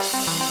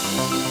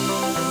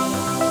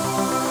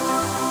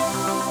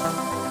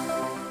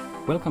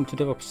Welcome to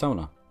DevOps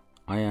Sauna.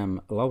 I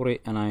am Lauri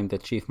and I am the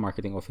Chief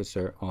Marketing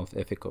Officer of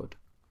Efficode.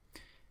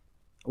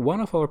 One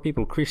of our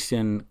people,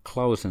 Christian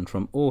Clausen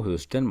from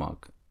Aarhus,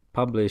 Denmark,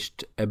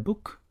 published a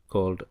book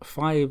called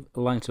 5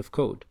 Lines of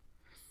Code.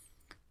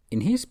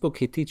 In his book,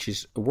 he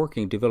teaches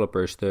working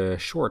developers the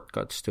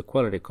shortcuts to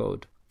quality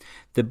code.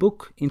 The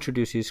book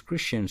introduces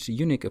Christian's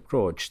unique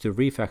approach to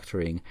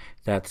refactoring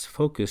that's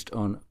focused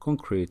on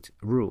concrete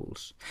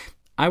rules.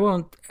 I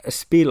won't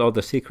spill all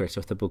the secrets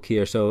of the book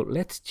here, so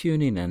let's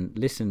tune in and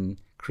listen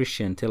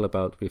Christian tell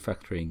about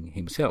refactoring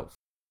himself.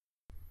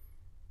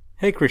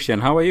 Hey Christian,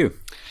 how are you?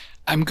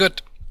 I'm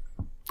good.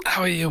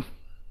 How are you?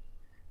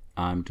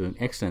 I'm doing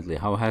excellently.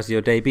 How has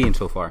your day been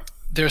so far?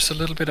 There's a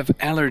little bit of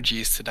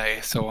allergies today,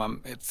 so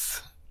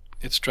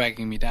it's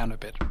dragging me down a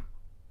bit.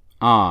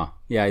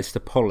 Yeah, it's the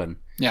pollen.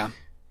 Yeah.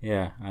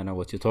 Yeah, I know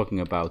what you're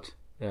talking about.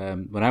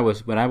 When I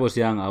was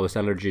young, I was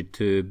allergic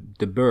to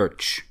the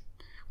birch,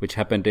 which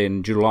happened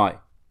in July.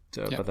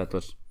 So, yeah. But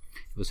it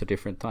was a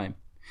different time.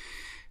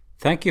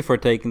 Thank you for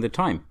taking the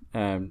time.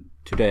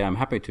 Today I'm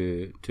happy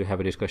to have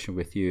a discussion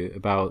with you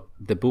about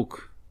the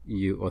book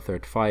you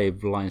authored,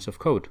 5 Lines of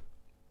Code.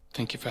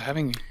 Thank you for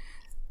having me.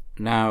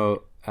 Now,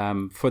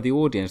 for the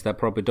audience that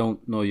probably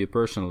don't know you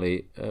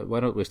personally, why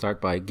don't we start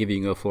by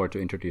giving you a floor to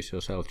introduce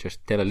yourself.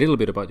 Just tell a little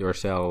bit about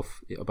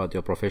yourself, about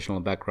your professional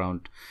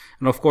background,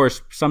 and of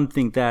course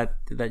something that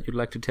you'd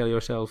like to tell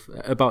yourself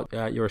about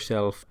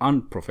yourself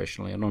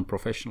unprofessionally or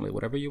non-professionally,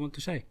 whatever you want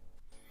to say.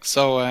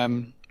 So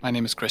my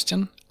name is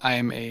Christian. I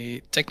am a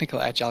technical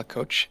agile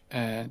coach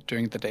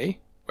during the day,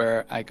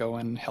 where I go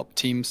and help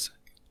teams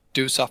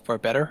do software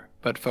better,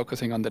 but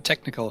focusing on the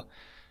technical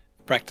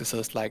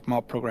practices like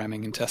mob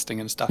programming and testing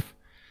and stuff.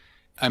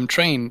 I'm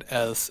trained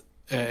as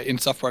in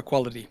software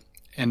quality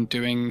and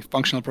doing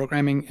functional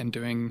programming and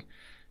doing,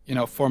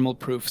 formal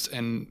proofs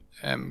and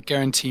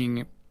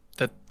guaranteeing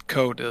that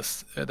code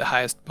is the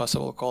highest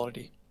possible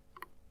quality.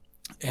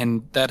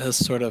 And that has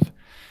sort of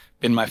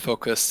been my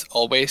focus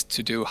always,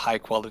 to do high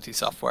quality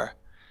software.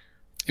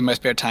 In my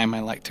spare time, I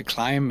like to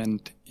climb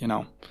and,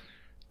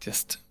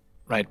 just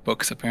write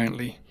books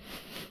apparently.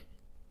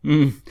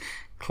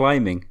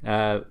 Climbing.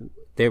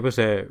 There was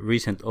a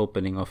recent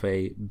opening of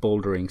a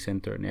bouldering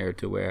center near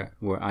to where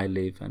I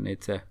live, and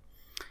it's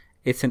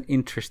an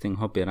interesting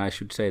hobby. And I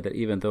should say that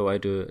even though I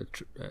do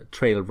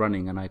trail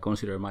running and I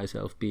consider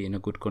myself be in a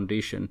good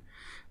condition,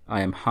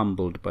 I am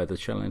humbled by the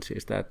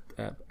challenges that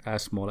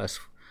as small as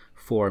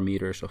 4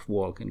 meters of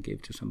wall can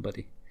give to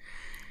somebody.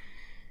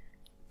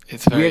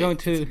 It's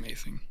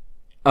amazing.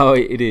 Oh,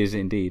 it is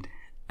indeed.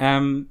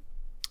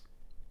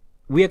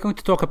 We are going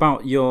to talk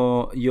about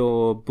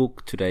your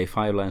book today,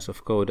 5 Lines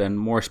of Code, and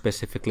more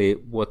specifically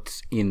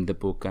what's in the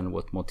book and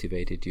what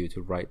motivated you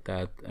to write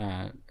that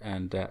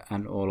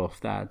and all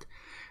of that.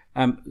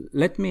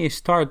 Let me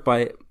start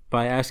by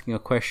asking a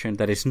question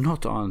that is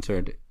not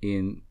answered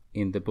in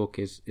the book.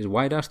 Is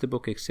why does the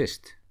book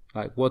exist?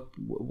 Like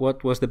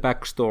what was the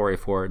backstory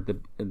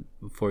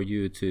for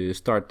you to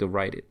start to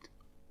write it?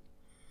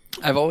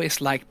 I've always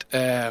liked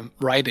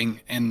writing,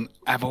 and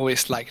I've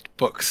always liked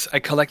books. I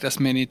collect as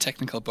many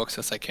technical books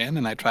as I can,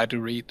 and I try to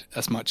read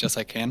as much as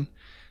I can,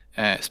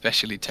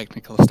 especially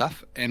technical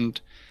stuff. And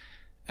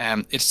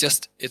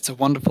it's a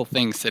wonderful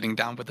thing sitting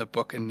down with a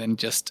book and then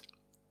just,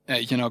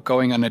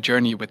 going on a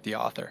journey with the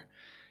author.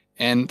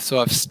 And so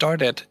I've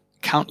started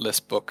countless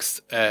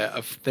books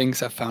of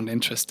things I've found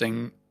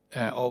interesting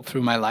all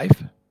through my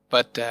life.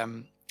 But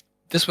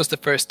this was the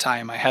first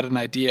time I had an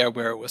idea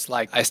where it was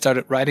like I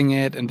started writing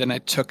it, and then I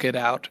took it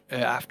out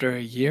after a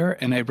year,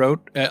 and I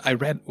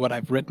read what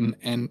I've written,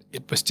 and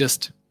it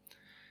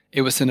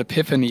was an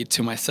epiphany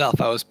to myself.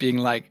 I was being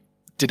like,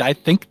 did I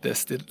think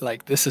this?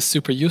 This is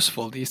super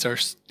useful. These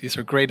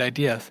are great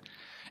ideas.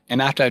 And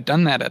after I've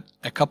done that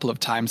a couple of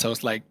times, I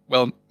was like,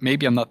 well,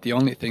 maybe I'm not the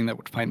only thing that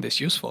would find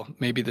this useful.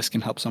 Maybe this can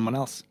help someone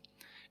else.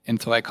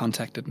 And so I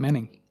contacted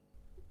Manning.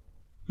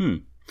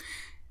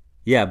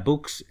 Yeah,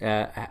 books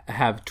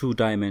have 2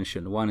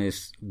 dimensions. One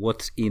is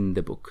what's in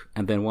the book,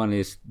 and then one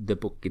is the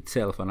book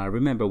itself. And I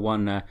remember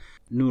one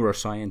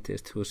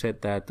neuroscientist who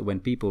said that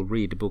when people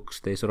read books,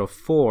 they sort of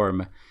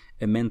form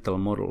a mental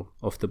model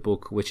of the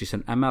book, which is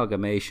an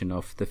amalgamation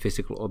of the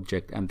physical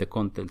object and the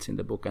contents in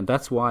the book. And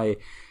that's why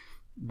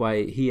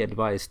he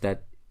advised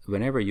that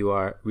whenever you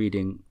are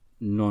reading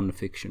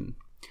non-fiction,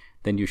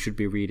 then you should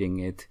be reading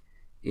it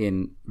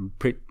in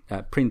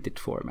printed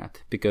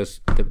format,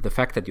 because the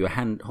fact that you're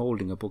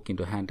holding a book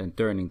into hand and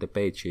turning the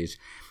pages,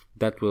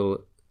 that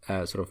will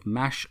sort of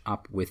mash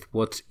up with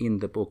what's in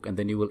the book, and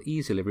then you will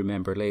easily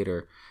remember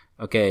later,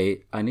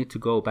 okay, I need to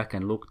go back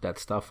and look that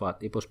stuff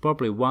up. It was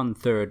probably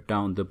 1/3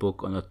 down the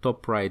book on the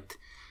top right,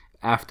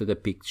 after the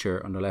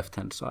picture on the left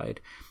hand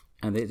side.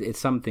 And it's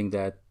something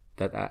that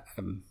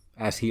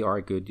as he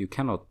argued, you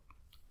cannot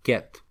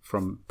get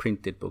from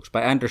printed books.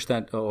 But I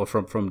understand, or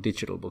from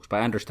digital books. But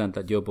I understand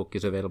that your book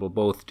is available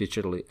both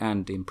digitally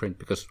and in print,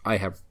 because I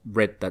have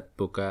read that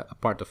book, a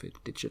part of it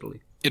digitally.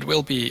 It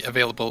will be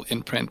available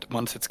in print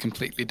once it's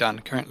completely done.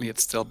 Currently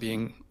it's still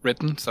being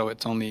written, so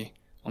it's only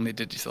only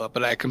digital.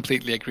 But I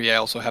completely agree. I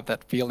also have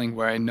that feeling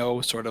where I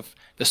know sort of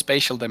the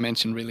spatial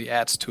dimension really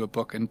adds to a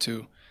book and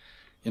to,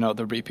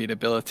 the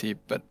repeatability.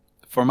 But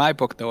for my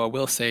book, though, I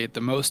will say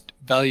the most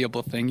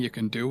valuable thing you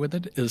can do with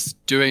it is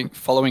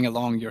following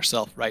along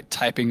yourself, right?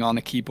 Typing on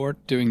a keyboard,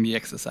 doing the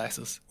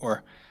exercises,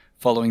 or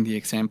following the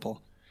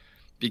example.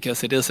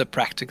 Because it is a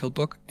practical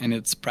book and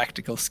it's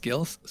practical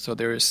skills, so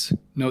there is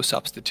no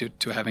substitute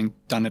to having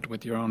done it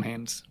with your own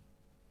hands.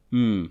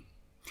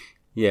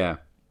 Yeah.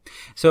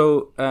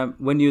 So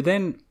when you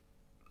then,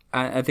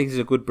 I think this is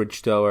a good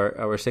bridge to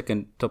our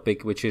second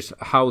topic, which is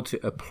how to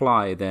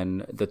apply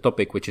then the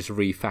topic, which is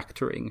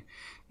refactoring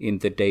in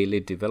the daily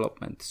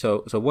development.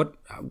 So what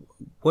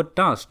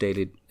does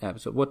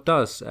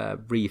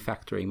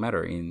refactoring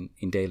matter in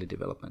daily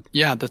development?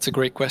 Yeah, that's a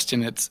great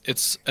question.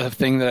 It's a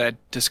thing that I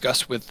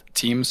discuss with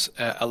teams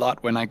a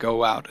lot when I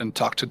go out and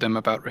talk to them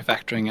about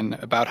refactoring and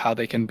about how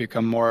they can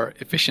become more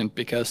efficient,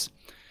 because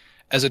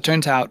as it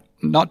turns out,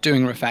 not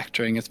doing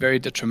refactoring is very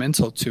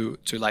detrimental to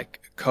like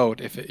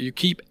code. If you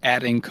keep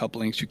adding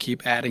couplings, you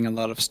keep adding a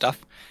lot of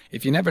stuff,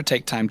 if you never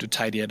take time to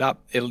tidy it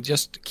up, it'll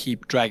just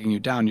keep dragging you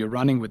down. You're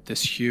running with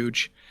this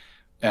huge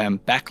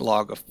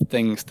backlog of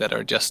things that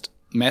are just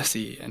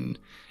messy, and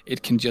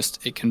it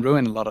can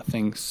ruin a lot of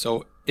things.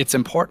 So it's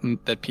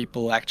important that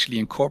people actually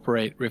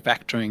incorporate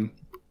refactoring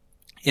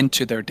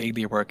into their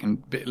daily work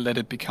and let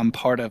it become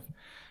part of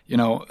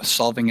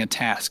solving a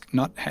task.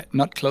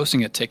 Not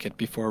closing a ticket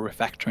before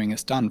refactoring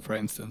is done, for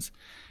instance,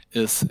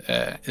 is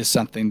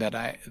something that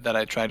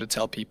I try to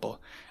tell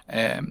people.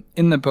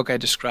 In the book, I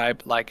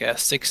describe like a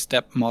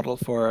 6-step model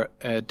for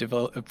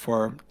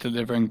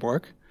delivering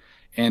work,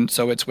 and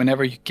so it's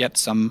whenever you get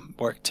some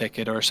work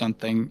ticket or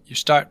something, you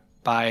start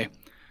by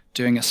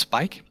doing a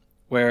spike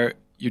where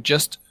you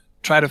just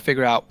try to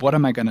figure out, what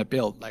am I going to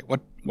build? Like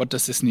what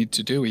does this need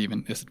to do?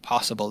 Even is it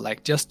possible?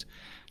 Like just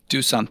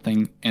do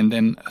something and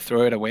then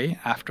throw it away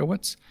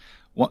afterwards.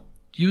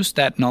 Use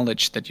that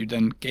knowledge that you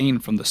then gain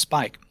from the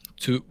spike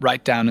to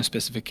write down a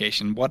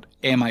specification. What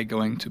am I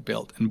going to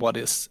build, and what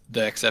is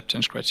the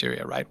acceptance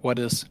criteria, right?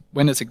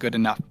 When is it good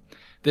enough?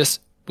 This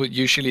would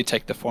usually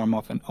take the form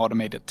of an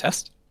automated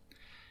test,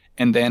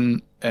 and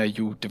then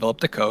you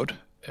develop the code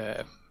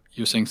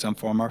using some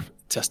form of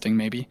testing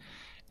maybe,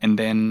 and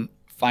then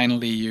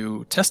finally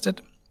you test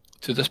it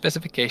to the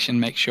specification,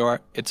 make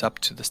sure it's up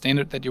to the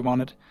standard that you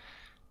wanted.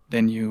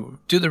 Then you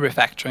do the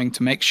refactoring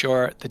to make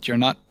sure that you're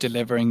not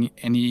delivering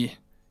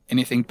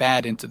anything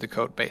bad into the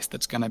code base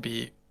that's going to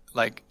be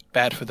like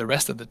bad for the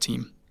rest of the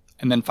team.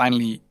 And then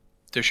finally,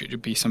 there should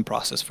be some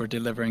process for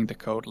delivering the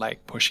code,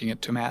 like pushing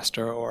it to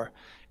master or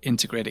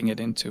integrating it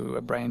into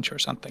a branch or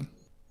something.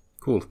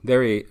 Cool,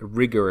 very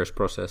rigorous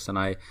process, and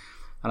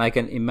I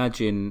can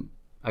imagine,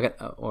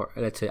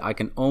 I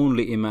can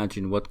only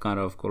imagine what kind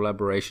of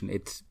collaboration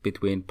it's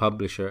between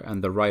publisher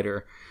and the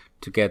writer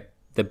to get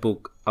the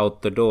book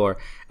out the door.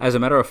 As a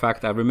matter of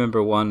fact, I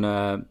remember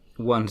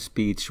one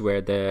speech where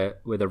the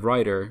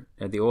writer,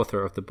 the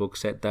author of the book,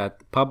 said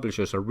that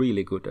publishers are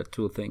really good at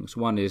 2 things.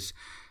 One is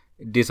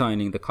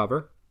designing the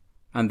cover,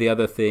 and the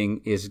other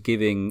thing is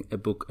giving a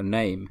book a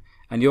name.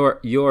 And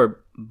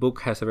your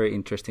book has a very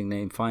interesting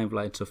name, 5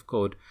 Lines of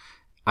Code.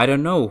 I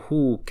don't know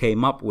who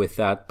came up with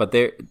that, but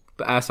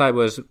as I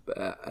was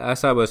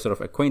sort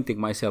of acquainting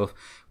myself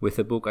with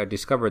the book, I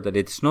discovered that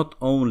it's not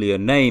only a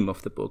name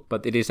of the book,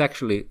 but it is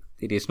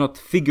not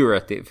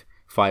figurative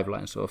 5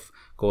 lines of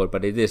code,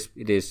 but it is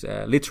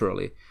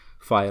literally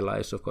 5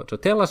 lines of code. So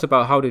tell us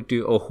about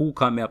who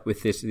came up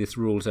with these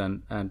rules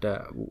and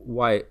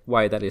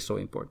why that is so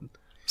important.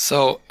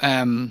 So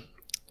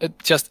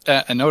just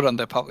a note on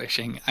the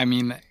publishing. I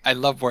mean, I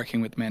love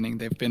working with Manning.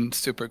 They've been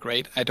super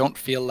great. I don't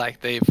feel like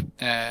they've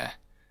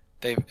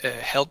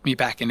held me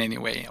back in any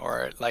way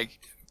or like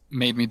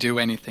made me do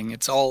anything.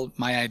 It's all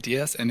my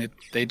ideas, and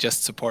they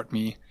just support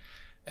me,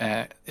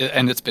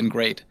 and it's been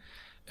great.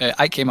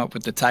 I came up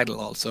with the title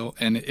also,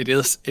 and it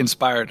is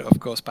inspired, of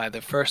course, by the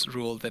first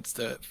rule. That's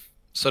the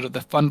sort of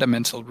the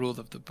fundamental rule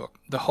of the book.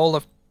 The whole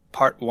of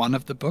part 1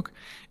 of the book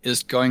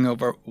is going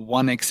over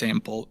one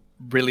example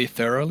really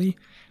thoroughly,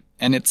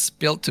 and it's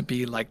built to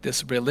be like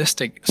this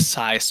realistic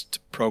sized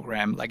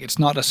program. Like it's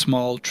not a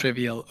small,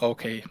 trivial,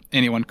 okay,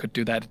 anyone could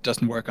do that, it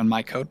doesn't work on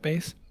my code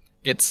base.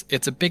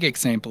 It's a big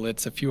example.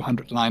 It's a few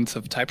hundred lines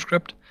of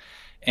TypeScript,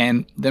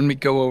 and then we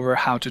go over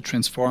how to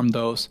transform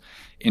those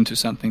into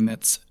something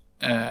that's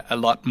a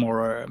lot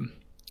more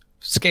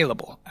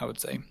scalable, I would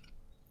say,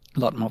 a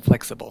lot more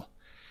flexible.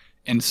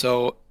 And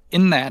so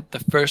in that, the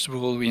first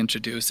rule we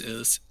introduce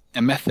is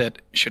a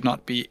method should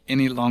not be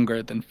any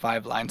longer than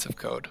 5 lines of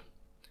code.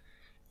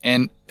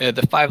 And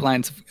the 5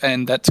 lines,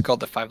 and that's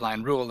called the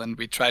 5-line rule, and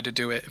we try to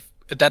do it.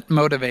 That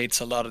motivates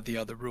a lot of the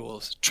other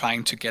rules,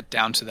 trying to get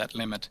down to that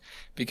limit.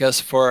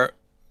 Because for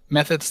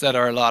methods that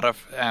are a lot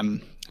of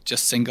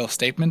just single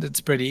statement,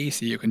 it's pretty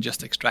easy. You can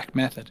just extract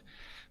method.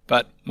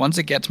 But once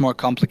it gets more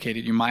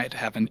complicated, you might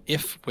have an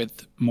if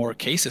with more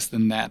cases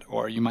than that,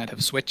 or you might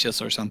have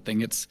switches or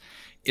something.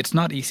 It's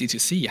not easy to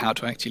see how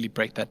to actually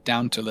break that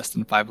down to less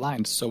than 5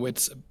 lines. So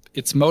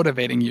it's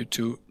motivating you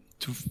to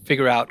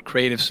figure out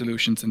creative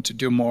solutions and to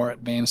do more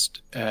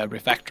advanced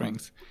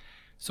refactorings.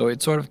 So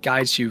it sort of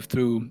guides you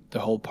through the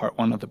whole part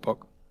 1 of the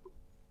book.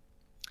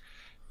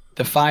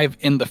 The 5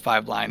 in the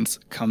 5 lines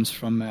comes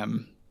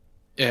from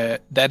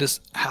that is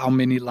how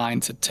many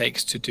lines it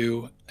takes to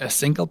do a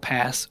single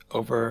pass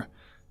over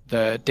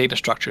the data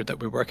structure that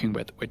we're working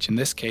with, which in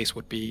this case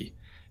would be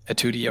a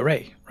 2D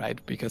array,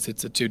 right? Because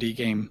it's a 2D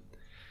game.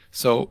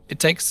 So it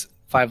takes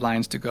 5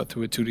 lines to go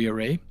through a 2D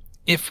array.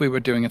 If we were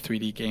doing a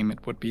 3D game,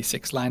 it would be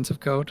 6 lines of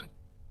code.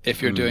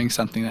 If you're doing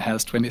something that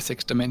has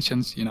 26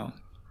 dimensions, you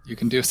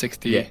can do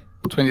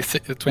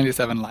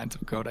 27 lines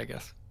of code, I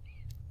guess.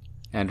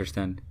 I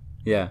understand.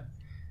 Yeah.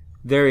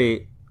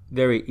 Very,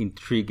 very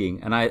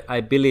intriguing. And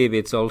I believe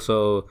it's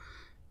also,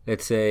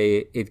 let's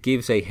say, it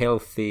gives a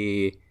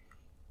healthy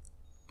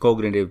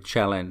cognitive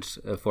challenge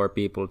for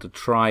people to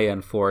try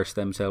and force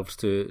themselves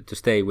to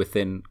stay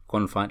within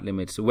confined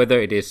limits, whether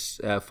it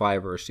is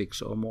 5 or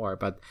 6 or more.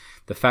 But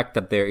the fact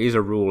that there is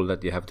a rule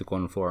that you have to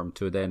conform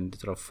to then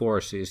sort of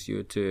forces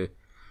you to,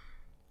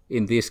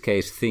 in this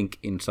case, think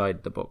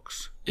inside the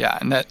box. Yeah,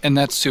 and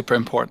that's super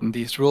important.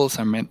 These rules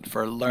are meant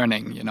for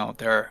learning.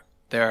 They're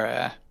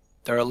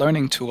a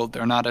learning tool.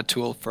 They're not a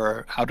tool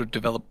for how to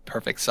develop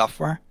perfect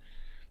software.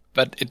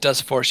 But it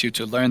does force you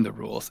to learn the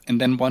rules. And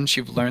then once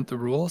you've learned the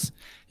rules,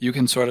 you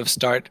can sort of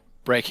start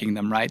breaking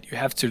them, right? You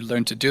have to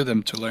learn to do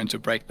them to learn to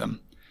break them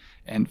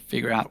and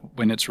figure out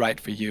when it's right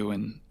for you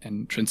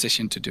and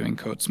transition to doing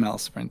code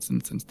smells, for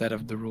instance, instead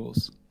of the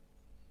rules.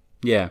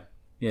 Yeah.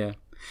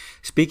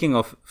 Speaking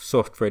of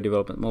software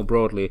development more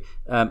broadly,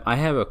 I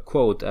have a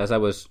quote. As I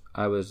was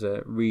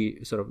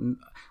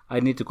I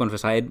need to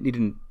confess, I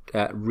didn't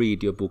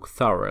read your book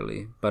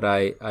thoroughly, but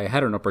I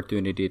had an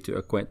opportunity to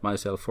acquaint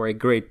myself for a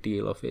great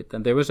deal of it.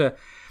 And there was a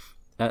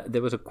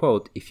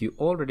quote: "If you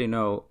already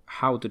know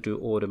how to do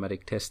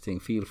automatic testing,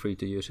 feel free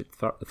to use it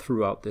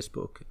throughout this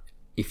book.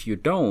 If you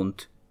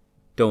don't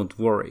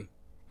worry."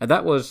 And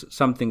that was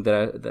something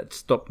that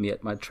stopped me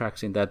at my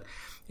tracks, in that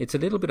it's a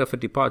little bit of a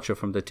departure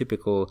from the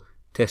typical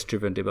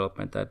test-driven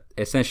development, that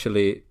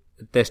essentially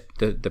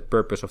the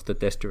purpose of the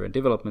test-driven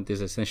development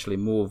is essentially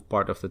move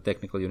part of the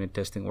technical unit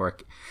testing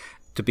work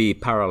to be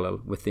parallel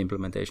with the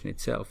implementation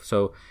itself.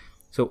 So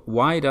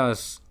why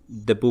does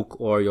the book,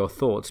 or your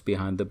thoughts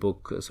behind the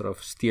book, sort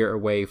of steer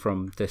away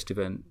from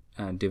test-driven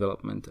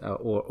development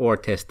or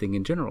testing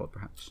in general,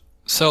 perhaps?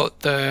 So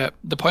the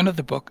point of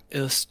the book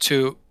is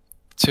to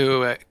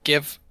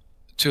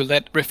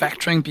let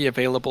refactoring be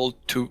available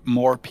to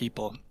more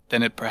people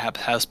than it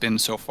perhaps has been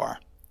so far.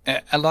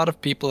 A lot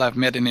of people I've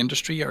met in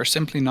industry are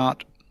simply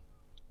not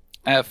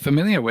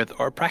familiar with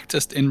or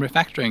practiced in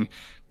refactoring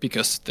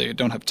because they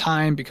don't have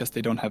time, because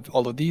they don't have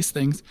all of these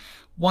things.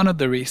 One of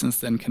the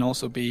reasons then can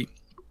also be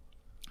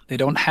they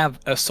don't have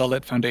a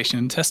solid foundation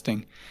in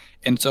testing.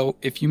 And so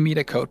if you meet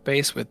a code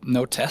base with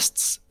no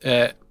tests,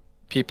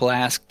 people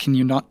ask, can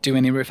you not do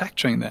any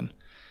refactoring then?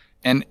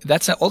 And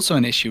that's also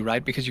an issue,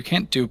 right? Because you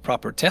can't do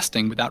proper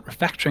testing without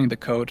refactoring the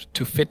code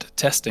to fit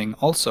testing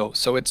also.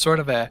 So it's sort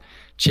of a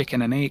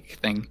chicken and egg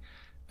thing.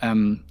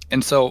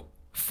 And so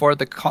for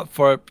the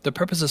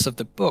purposes of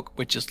the book,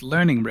 which is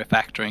learning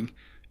refactoring,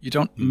 you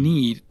don't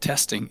need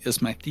testing,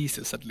 is my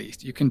thesis at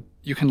least. You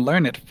can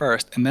learn it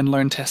first and then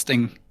learn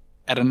testing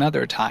at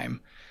another time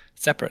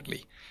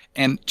separately.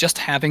 And just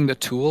having the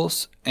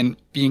tools and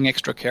being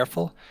extra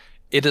careful,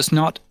 it is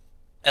not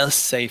as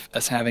safe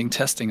as having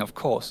testing, of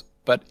course.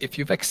 But if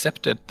you've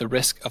accepted the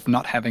risk of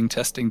not having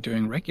testing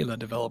during regular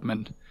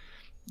development,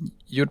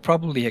 you'd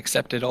probably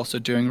accept it also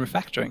during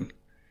refactoring.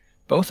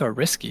 Both are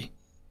risky.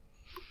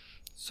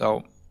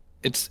 So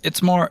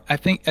it's more, I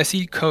think, I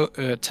see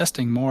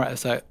testing more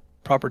as a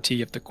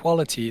property of the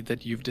quality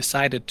that you've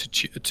decided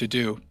to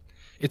do.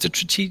 It's a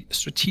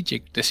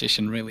strategic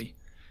decision, really,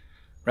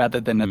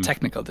 rather than a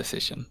technical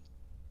decision.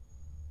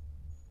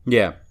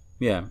 Yeah,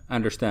 I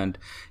understand.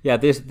 Yeah,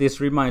 this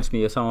reminds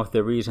me of some of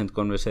the recent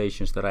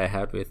conversations that I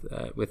had with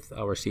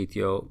our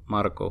CTO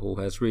Marco, who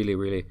has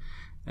really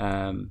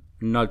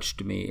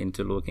nudged me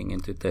into looking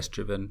into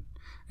test-driven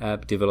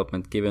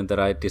development, given that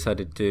I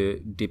decided to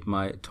dip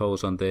my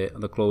toes on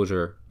the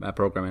Clojure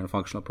programming and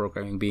functional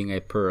programming, being a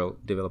Perl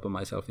developer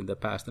myself in the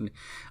past. And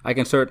I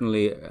can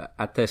certainly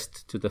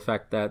attest to the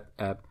fact that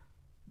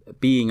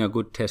being a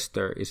good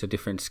tester is a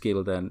different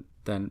skill than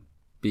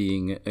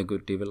being a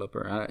good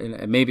developer.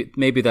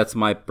 Maybe that's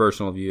my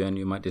personal view, and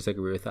you might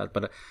disagree with that,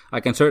 but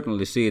I can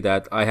certainly see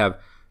that I have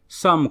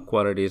some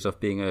qualities of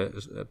being a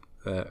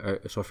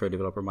software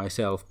developer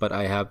myself, but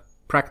I have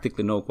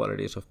practically no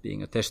qualities of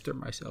being a tester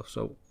myself.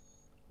 So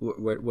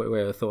what are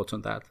your thoughts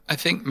on that? I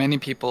think many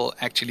people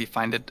actually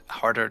find it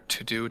harder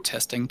to do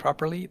testing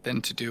properly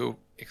than to do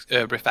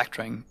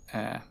refactoring,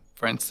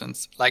 for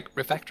instance. Like,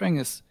 refactoring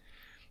is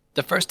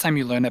the first time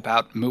you learn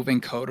about moving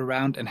code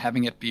around and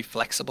having it be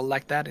flexible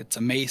like that, it's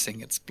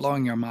amazing. It's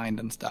blowing your mind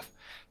and stuff.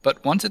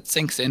 But once it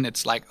sinks in,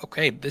 it's like,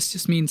 okay, this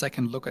just means I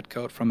can look at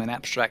code from an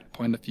abstract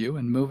point of view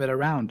and move it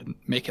around and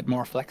make it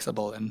more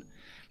flexible. And,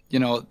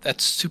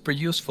 that's super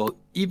useful,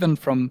 even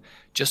from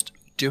just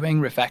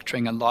doing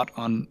refactoring a lot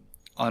on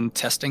on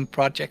testing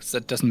projects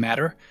that doesn't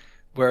matter,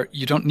 where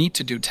you don't need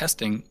to do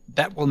testing.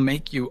 That will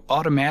make you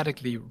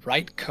automatically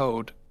write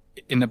code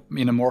in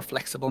a more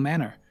flexible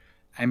manner.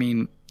 I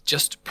mean,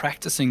 just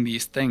practicing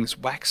these things,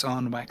 wax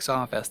on, wax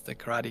off, as the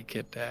Karate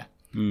Kid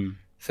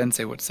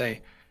sensei would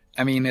say.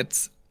 I mean,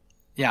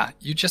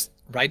 you just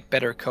write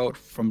better code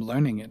from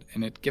learning it,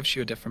 and it gives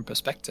you a different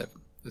perspective.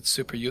 It's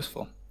super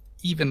useful,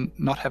 even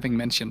not having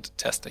mentioned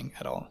testing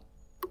at all.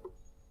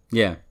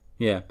 Yeah.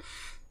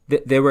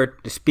 They were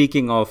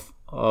speaking of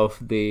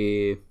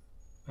the,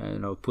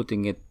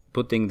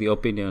 putting the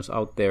opinions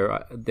out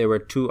there. There were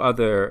two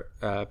other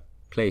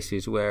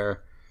places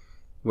where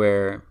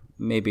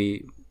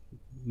maybe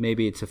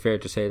it's fair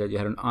to say that you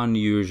had an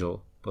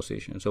unusual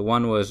position. So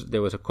one was,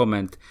 there was a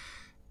comment: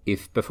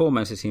 if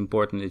performance is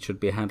important, it should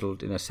be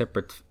handled in a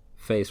separate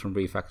phase from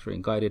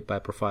refactoring, guided by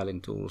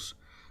profiling tools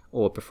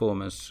or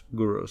performance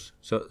gurus.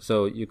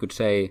 So you could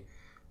say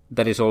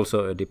that is also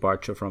a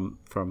departure from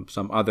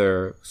some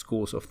other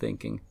schools of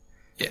thinking.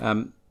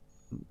 Yeah.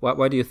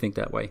 Why do you think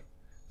that way?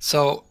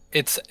 So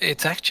it's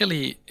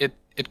actually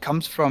it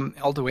comes from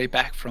all the way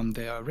back from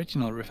the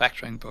original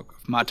refactoring book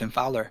of Martin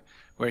Fowler,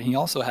 where he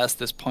also has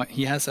this point.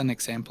 He has an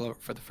example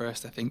for the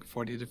first, I think,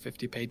 40 to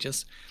 50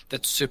 pages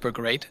that's super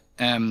great.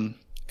 And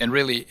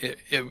really,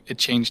 it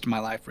changed my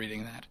life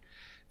reading that.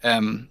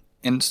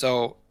 And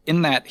so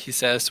in that, he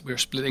says we're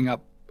splitting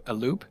up a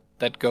loop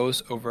that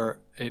goes over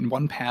in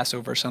one pass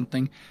over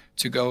something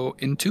to go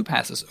in two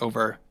passes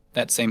over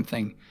that same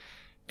thing.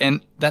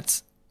 And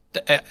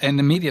and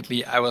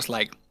immediately I was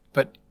like,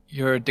 but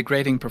you're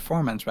degrading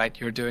performance, right?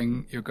 You're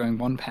going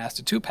one pass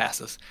to two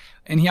passes.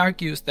 And he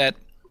argues that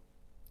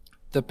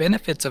the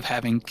benefits of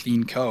having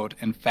clean code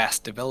and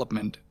fast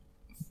development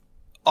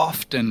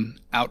often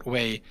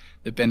outweigh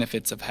the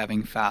benefits of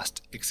having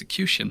fast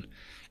execution,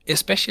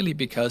 especially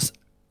because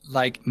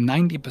like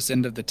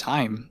 90% of the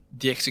time,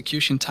 the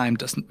execution time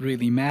doesn't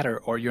really matter,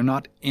 or you're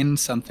not in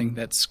something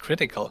that's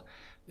critical.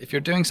 If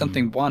you're doing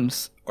something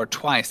once or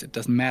twice, it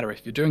doesn't matter.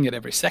 If you're doing it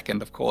every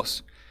second, of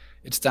course,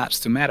 it starts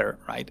to matter,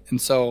 right?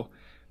 And so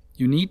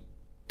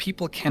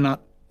people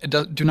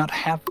do not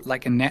have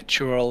like a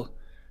natural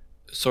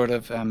sort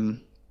of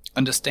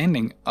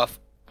understanding of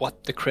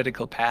what the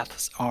critical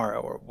paths are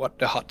or what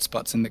the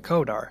hotspots in the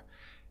code are.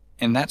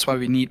 And that's why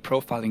we need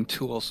profiling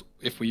tools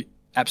if we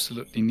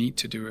absolutely need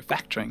to do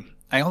refactoring.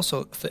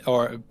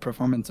 Or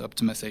performance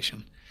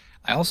optimization.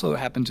 I also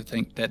happen to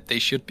think that they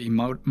should be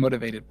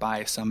motivated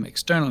by some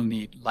external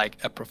need, like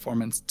a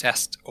performance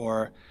test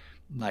or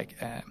like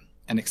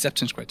an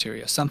acceptance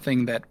criteria,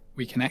 something that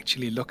we can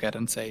actually look at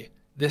and say,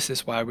 this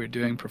is why we're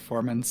doing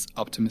performance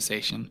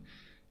optimization.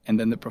 And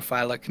then the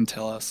profiler can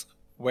tell us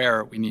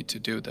where we need to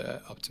do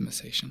the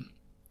optimization.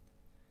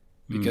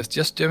 Because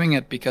just doing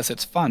it because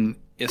it's fun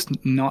is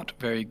not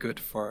very good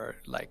for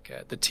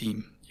the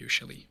team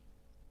usually.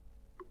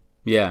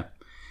 Yeah,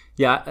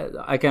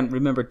 I can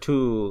remember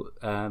two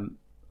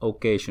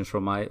occasions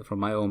from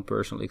my own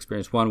personal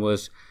experience. One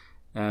was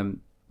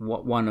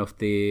one of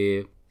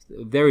the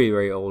very,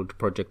 very old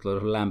project, the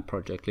LAMP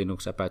project,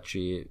 Linux,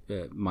 Apache,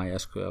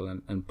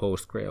 MySQL, and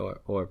Postgre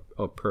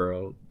or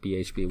Perl,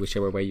 PHP,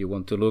 whichever way you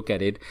want to look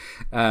at it.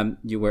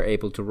 You were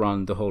able to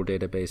run the whole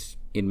database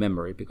in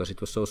memory because it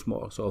was so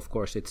small. So of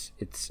course it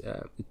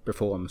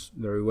performs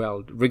very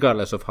well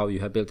regardless of how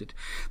you have built it.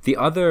 The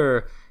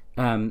other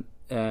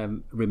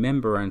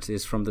remembrance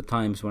is from the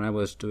times when I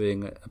was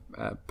doing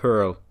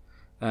Perl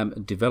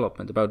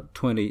development about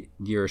 20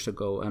 years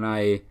ago, and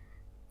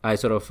I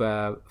sort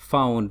of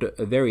found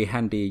a very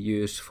handy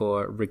use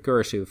for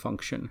recursive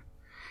function.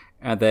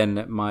 And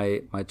then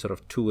my sort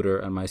of tutor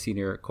and my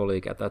senior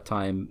colleague at that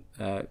time,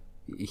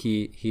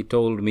 he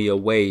told me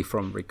away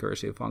from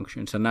recursive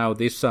functions. And now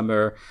this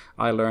summer,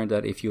 I learned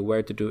that if you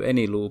were to do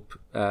any loop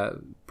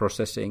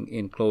processing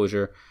in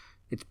Clojure,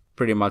 it's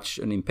pretty much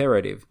an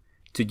imperative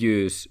to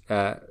use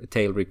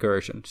tail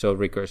recursion, so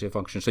recursive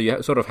function. So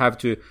you sort of have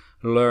to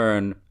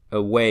learn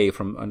away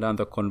from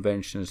another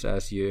conventions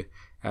as you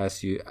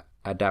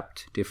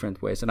adapt different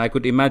ways. And I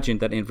could imagine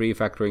that in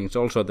refactoring it's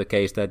also the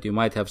case that you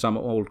might have some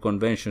old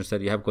conventions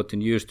that you have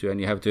gotten used to, and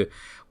you have to,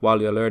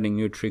 while you're learning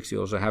new tricks, you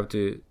also have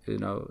to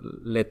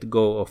let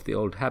go of the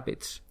old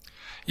habits.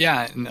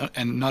 Yeah,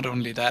 and not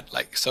only that,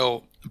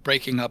 so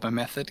breaking up a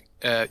method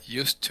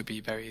used to be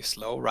very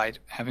slow, right?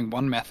 Having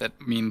one method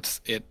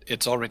means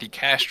it's already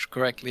cached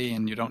correctly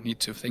and you don't need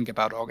to think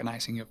about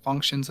organizing your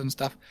functions and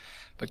stuff.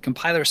 But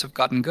compilers have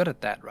gotten good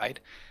at that, right?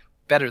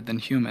 Better than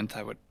humans,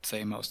 I would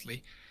say,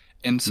 mostly.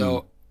 And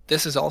so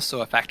this is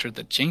also a factor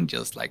that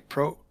changes,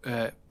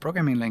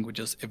 programming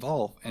languages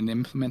evolve and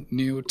implement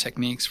new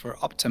techniques for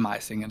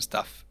optimizing and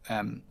stuff.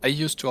 I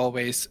used to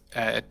always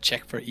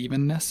check for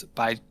evenness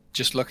by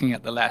just looking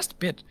at the last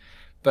bit,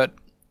 but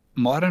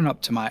modern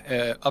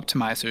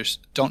optimizers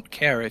don't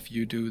care if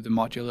you do the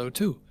modulo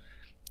 2.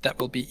 That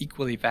will be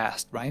equally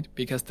fast, right?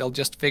 Because they'll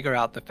just figure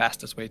out the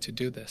fastest way to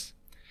do this.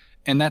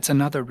 And that's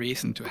another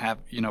reason to have,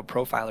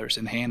 profilers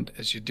in hand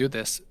as you do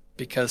this,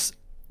 because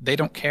they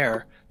don't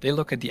care. They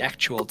look at the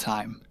actual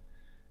time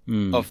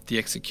of the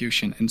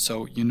execution. And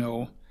so,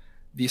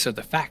 these are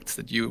the facts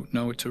that you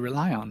know to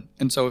rely on.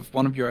 And so if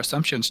one of your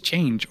assumptions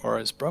change or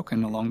is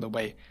broken along the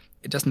way,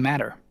 it doesn't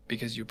matter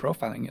because you're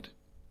profiling it.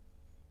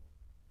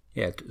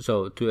 Yeah,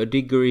 so to a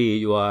degree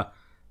you are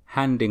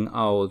handing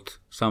out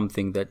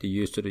something that you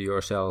used to do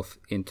yourself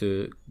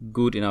into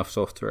good enough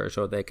software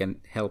so they can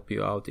help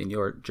you out in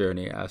your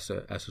journey as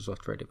a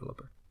software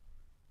developer.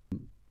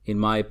 In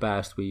my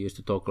past, we used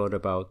to talk a lot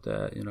about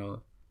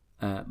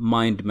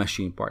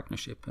mind-machine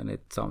partnership, and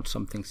it sounds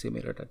something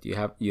similar, that you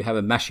have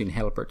a machine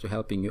helper to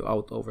helping you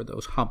out over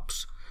those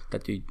humps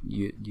that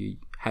you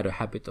had a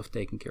habit of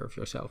taking care of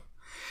yourself.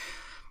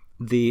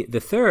 The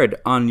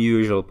third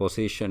unusual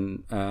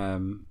position,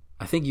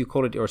 I think you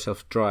call it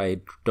yourself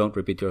dry, don't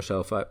repeat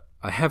yourself.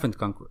 I haven't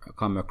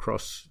come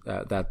across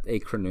that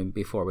acronym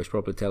before, which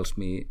probably tells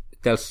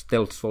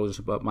volumes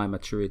about my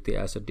maturity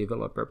as a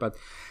developer. But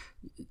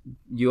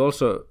you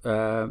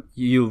also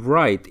you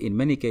write, in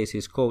many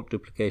cases code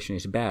duplication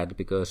is bad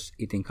because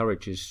it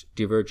encourages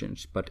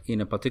divergence. But in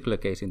a particular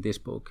case in this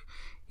book,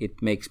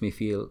 it makes me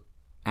feel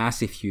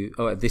as if you,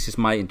 this is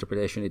my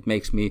interpretation, it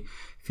makes me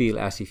feel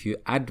as if you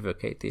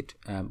advocated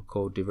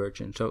code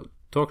divergence. So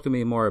talk to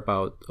me more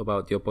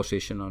about your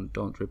position on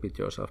don't repeat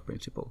yourself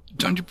principle.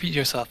 Don't repeat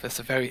yourself is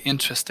a very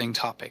interesting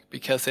topic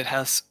because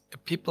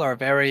people are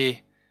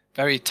very,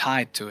 very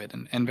tied to it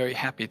and very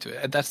happy to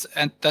it.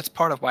 And that's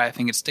part of why I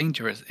think it's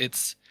dangerous.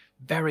 It's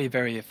very,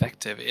 very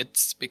effective.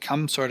 It's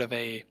become sort of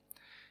a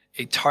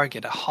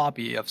target, a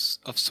hobby of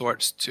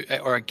sorts,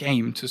 or a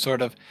game to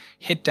sort of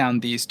hit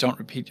down these don't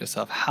repeat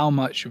yourself. How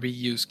much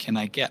reuse can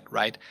I get,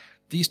 right?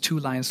 These two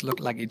lines look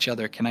like each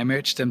other. Can I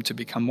merge them to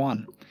become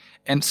one?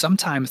 And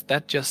sometimes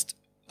that just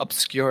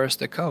obscures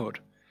the code.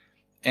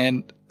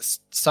 And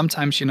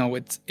sometimes,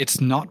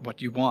 it's not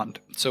what you want.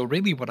 So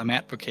really what I'm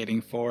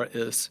advocating for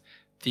is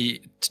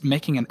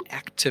making an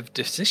active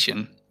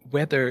decision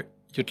whether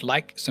you'd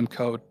like some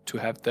code to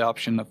have the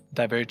option of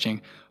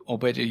diverging or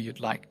whether you'd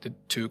like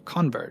to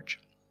converge.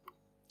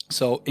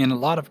 So in a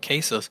lot of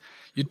cases,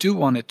 you do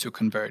want it to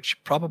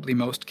converge, probably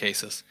most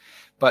cases.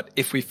 But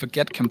if we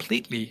forget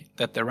completely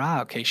that there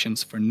are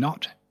occasions for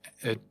not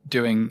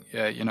doing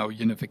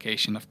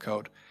unification of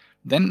code,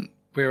 then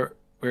we're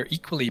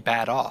equally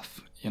bad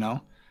off,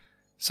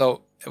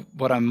 So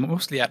what I'm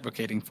mostly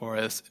advocating for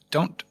is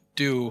don't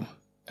do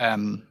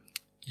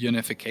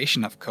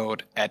unification of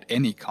code at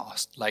any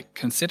cost. Like,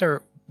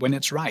 consider when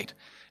it's right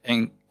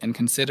and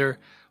consider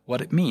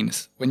what it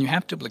means. When you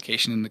have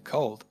duplication in the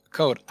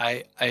code,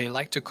 I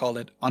like to call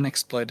it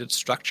unexploited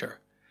structure.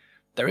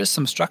 There is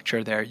some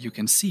structure there. You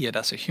can see it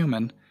as a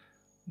human.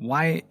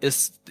 Why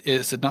is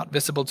it not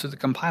visible to the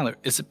compiler?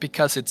 Is it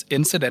because it's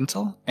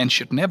incidental and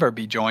should never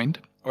be joined?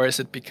 Or is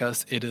it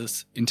because it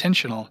is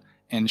intentional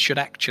and should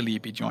actually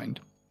be joined?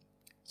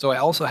 So I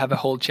also have a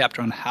whole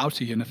chapter on how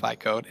to unify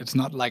code. It's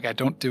not like I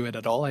don't do it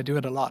at all. I do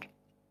it a lot.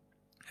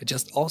 I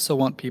just also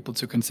want people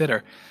to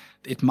consider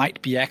it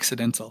might be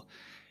accidental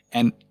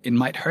and it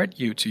might hurt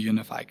you to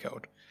unify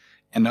code.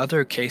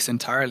 Another case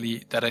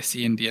entirely that I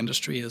see in the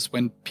industry is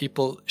when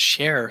people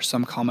share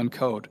some common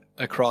code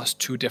across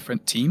two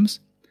different teams,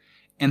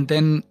 and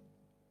then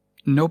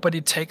nobody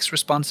takes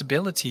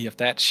responsibility of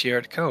that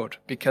shared code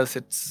because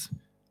it's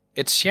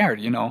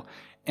shared,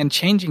 and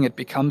changing it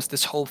becomes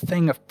this whole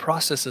thing of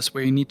processes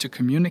where you need to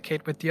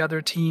communicate with the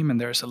other team, and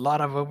there's a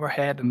lot of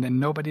overhead, and then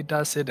nobody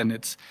does it, and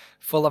it's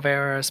full of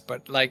errors.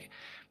 But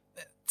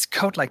it's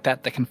code like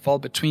that can fall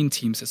between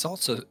teams. It's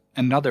also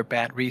another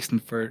bad reason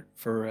for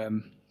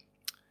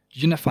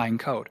unifying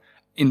code.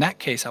 In that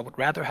case, I would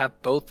rather have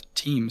both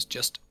teams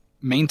just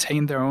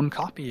maintain their own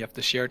copy of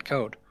the shared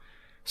code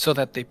so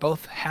that they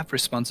both have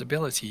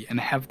responsibility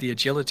and have the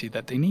agility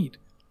that they need.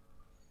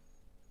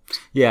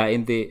 Yeah,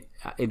 in the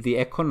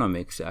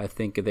economics, I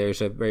think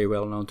there's a very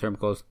well-known term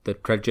called the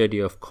tragedy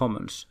of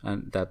commons,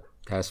 and that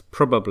has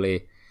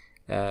probably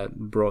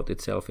brought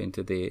itself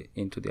into the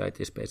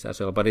IT space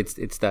as well. But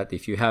it's that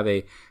if you have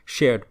a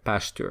shared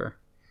pasture,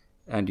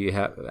 and you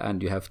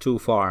have two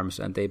farms,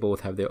 and they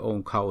both have their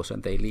own cows,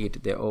 and they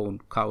lead their own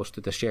cows to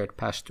the shared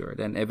pasture,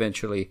 then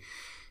eventually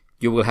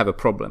you will have a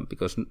problem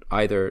because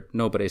either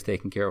nobody is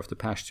taking care of the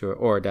pasture,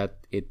 or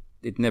that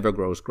it never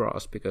grows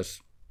grass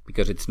because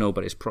it's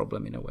nobody's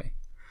problem in a way.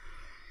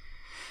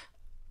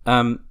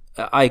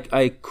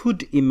 I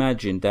could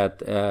imagine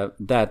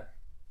that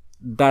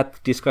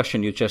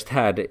discussion you just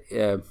had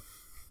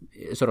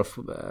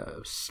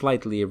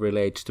slightly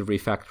relates to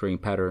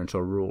refactoring patterns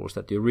or rules,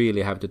 that you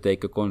really have to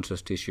take a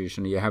conscious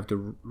decision. You have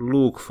to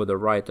look for the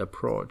right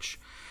approach.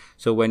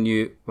 So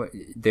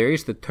there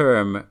is the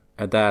term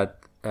that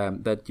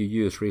you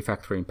use,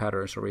 refactoring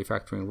patterns or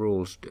refactoring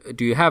rules.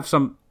 Do you have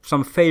some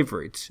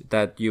favorites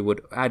that you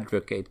would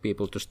advocate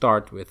people to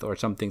start with, or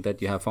something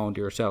that you have found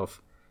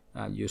yourself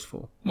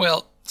useful?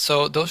 Well,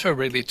 so those are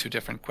really two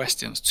different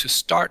questions. To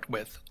start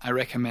with, I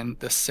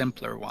recommend the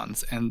simpler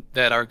ones, and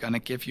that are going to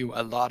give you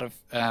a lot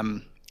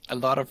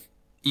of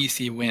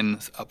easy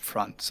wins up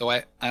front. So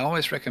I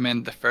always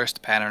recommend the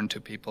first pattern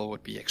to people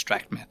would be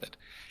extract method.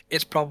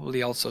 It's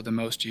probably also the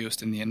most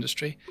used in the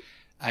industry.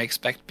 I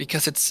expect,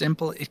 because it's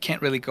simple. It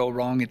can't really go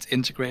wrong. It's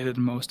integrated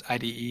in most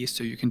IDEs,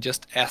 so you can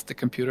just ask the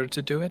computer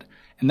to do it.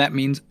 And that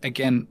means,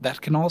 again,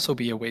 that can also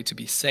be a way to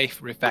be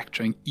safe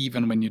refactoring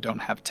even when you don't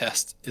have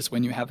tests, is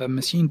when you have a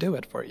machine do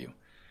it for you,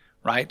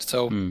 right?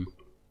 So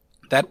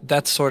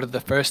that's sort of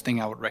the first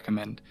thing I would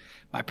recommend.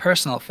 My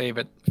personal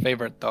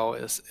favorite though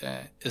is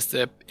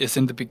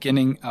in the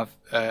beginning of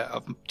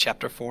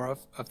chapter 4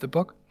 of the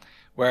book,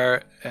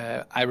 where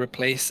I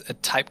replace a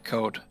type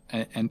code,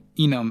 an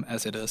enum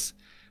as it is,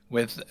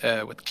 with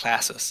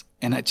classes,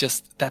 and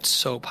that's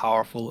so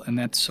powerful and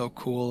that's so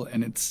cool,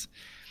 and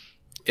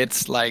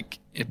it's like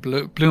it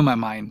blew my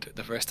mind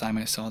the first time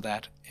I saw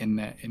that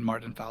in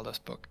Martin Fowler's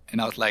book,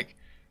 and I was like,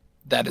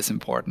 that is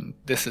important.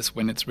 This is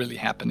when it's really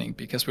happening,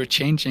 because we're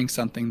changing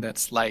something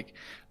that's like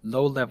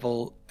low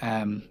level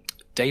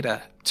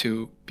data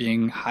to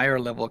being higher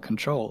level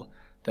control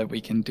that we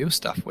can do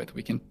stuff with.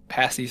 We can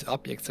pass these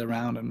objects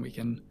around, and we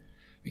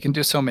can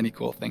do so many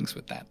cool things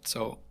with that.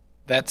 So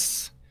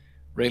that's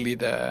really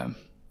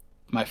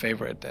my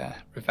favorite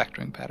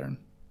refactoring pattern.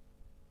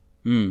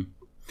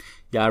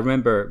 Yeah, I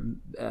remember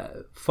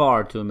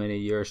far too many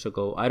years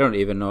ago, I don't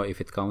even know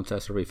if it counts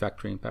as a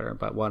refactoring pattern,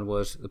 but one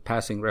was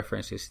passing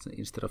references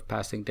instead of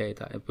passing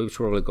data, which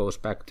probably goes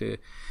back to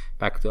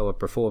our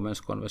performance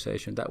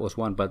conversation. That was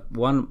one, but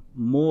one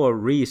more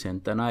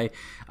recent, and I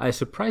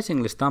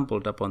surprisingly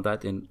stumbled upon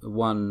that in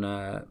one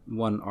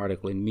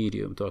article in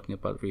Medium talking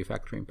about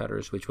refactoring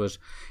patterns, which was,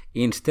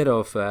 instead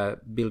of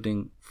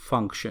building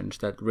functions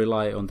that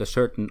rely on the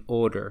certain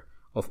order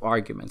of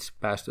arguments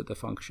passed to the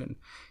function,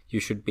 you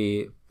should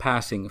be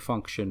passing a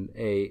function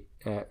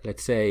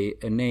let's say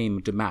a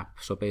named map,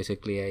 so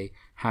basically a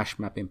hash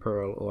map in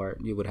Perl, or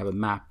you would have a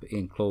map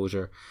in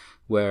Clojure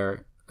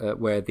where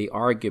the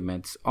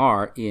arguments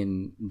are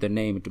in the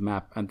named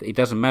map, and it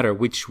doesn't matter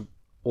which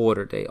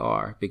order they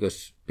are,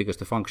 because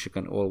the function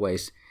can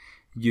always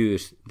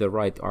use the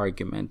right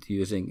argument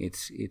using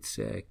its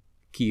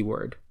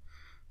keyword.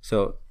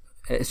 So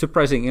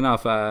surprising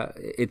enough,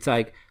 it's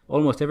like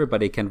almost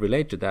everybody can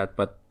relate to that,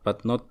 but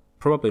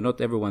probably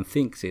not everyone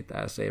thinks it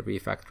as a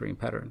refactoring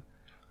pattern.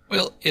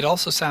 Well, it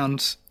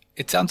sounds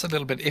a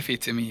little bit iffy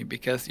to me,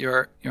 because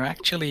you're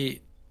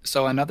actually,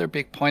 so another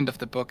big point of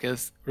the book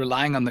is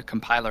relying on the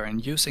compiler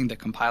and using the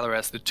compiler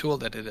as the tool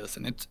that it is,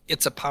 and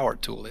it's a power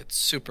tool. It's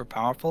super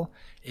powerful.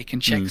 It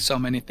can check so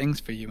many things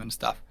for you and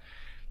stuff.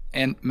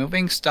 And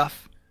moving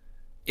stuff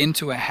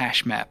into a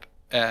hash map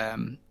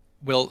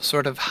will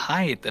sort of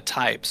hide the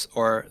types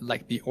or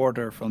like the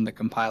order from the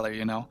compiler,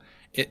 you know.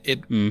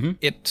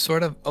 It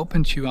sort of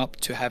opens you up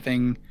to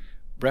having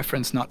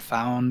reference not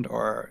found,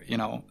 or, you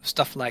know,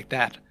 stuff like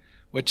that,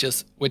 which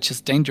is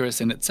dangerous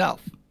in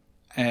itself.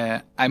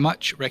 I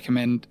much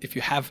recommend, if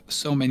you have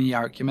so many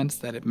arguments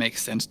that it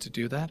makes sense to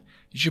do that,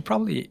 you should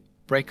probably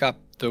break up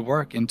the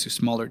work into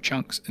smaller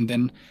chunks and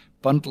then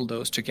bundle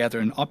those together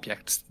in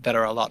objects that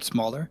are a lot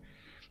smaller.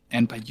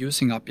 And by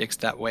using objects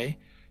that way,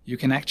 you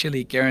can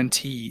actually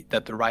guarantee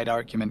that the right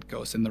argument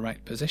goes in the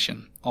right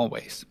position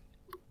always,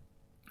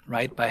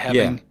 right? By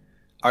having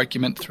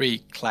argument 3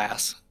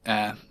 class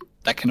that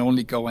can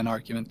only go in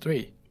argument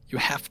 3. You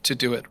have to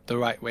do it the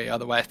right way,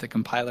 otherwise the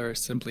compiler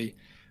simply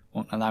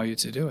won't allow you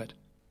to do it.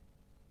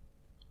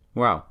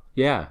 Wow,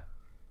 yeah.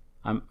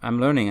 I'm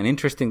learning, and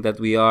interesting that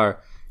we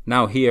are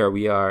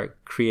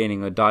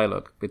creating a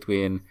dialogue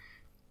between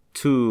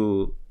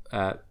two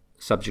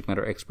subject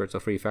matter experts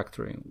of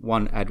refactoring,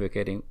 one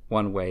advocating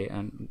one way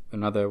and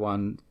another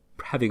one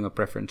having a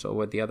preference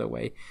over the other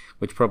way,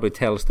 which probably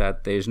tells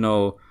that there's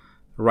no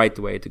right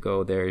way to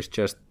go. There's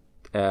just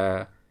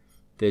the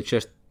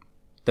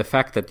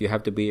fact that you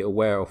have to be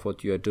aware of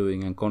what you are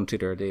doing and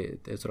consider the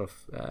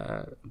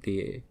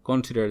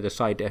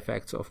side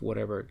effects of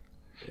whatever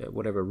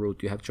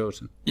route you have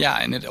chosen. Yeah,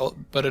 and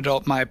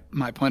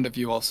my point of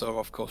view also,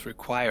 of course,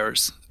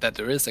 requires that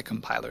there is a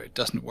compiler. It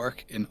doesn't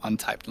work in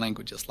untyped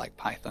languages like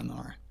Python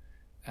or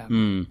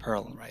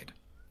Perl, right?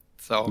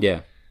 So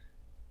yeah,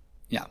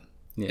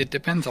 it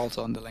depends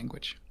also on the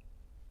language.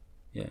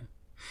 Yeah.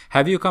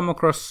 Have you come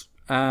across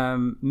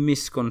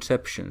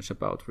misconceptions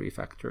about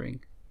refactoring?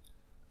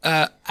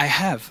 I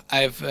have.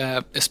 I've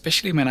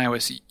especially when I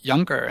was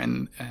younger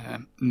and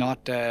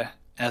not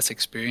as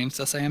experienced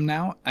as I am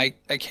now, I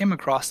came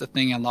across the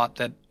thing a lot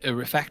that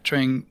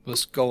refactoring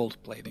was gold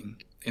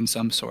plating in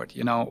some sort,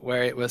 you know,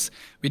 where it was,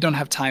 we don't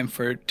have time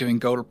for doing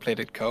gold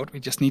plated code.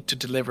 We just need to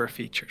deliver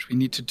features. We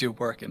need to do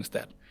work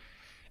instead.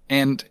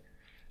 And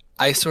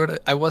I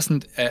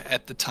wasn't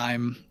at the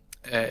time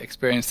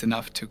experienced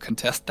enough to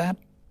contest that.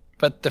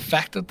 But the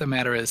fact of the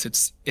matter is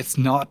it's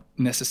not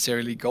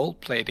necessarily gold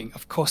plating.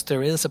 Of course,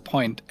 there is a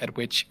point at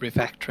which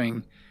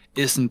refactoring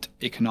isn't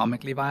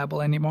economically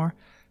viable anymore,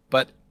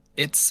 but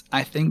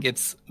I think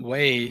it's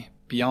way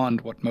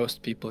beyond what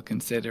most people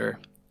consider,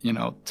 you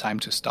know, time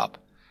to stop.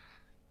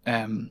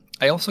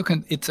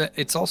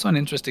 It's also an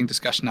interesting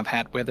discussion I've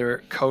had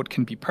whether code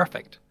can be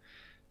perfect,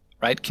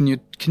 right? Can you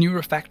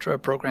refactor a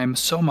program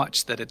so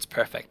much that it's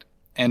perfect?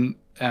 And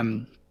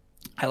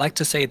I like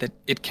to say that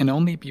it can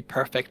only be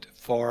perfect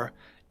for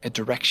a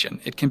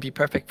direction. It can be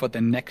perfect for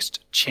the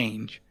next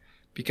change,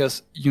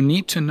 because you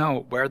need to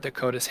know where the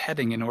code is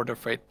heading in order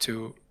for it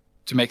to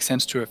make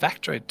sense to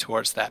refactor it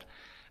towards that.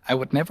 I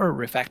would never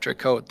refactor a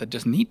code that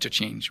doesn't need to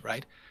change,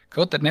 right?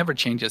 Code that never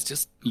changes,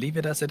 just leave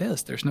it as it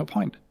is. There's no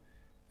point.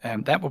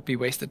 That would be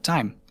wasted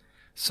time.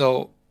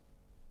 So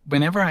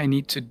whenever I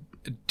need to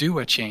do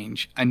a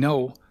change, I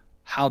know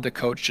how the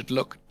code should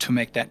look to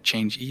make that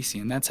change easy.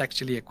 And that's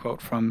actually a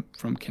quote from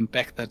Kent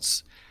Beck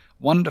that's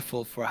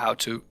wonderful for how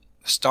to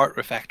start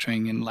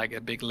refactoring in like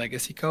a big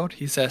legacy code.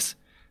 He says,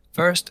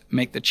 first,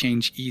 make the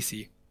change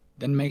easy,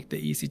 then make the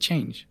easy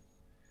change.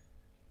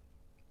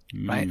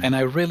 Right? And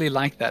I really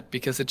like that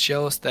because it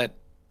shows that,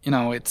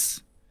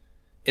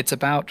 it's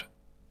about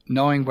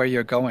knowing where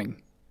you're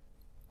going.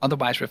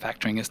 Otherwise,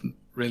 refactoring isn't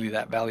really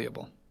that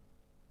valuable.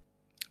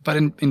 But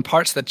in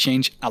parts that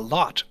change a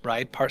lot,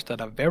 right? Parts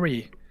that are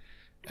very,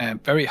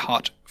 very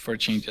hot for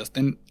changes,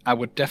 then I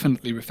would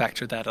definitely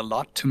refactor that a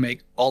lot to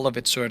make all of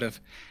it sort of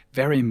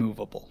very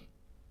movable.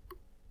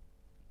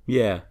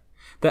 Yeah.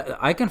 That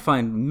I can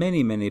find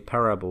many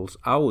parables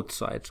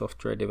outside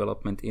software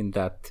development in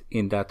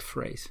that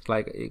phrase.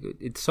 Like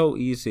it's so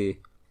easy.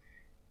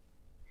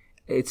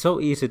 It's so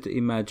easy to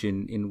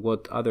imagine in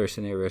what other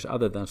scenarios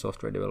other than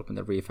software development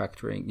and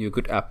refactoring you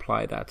could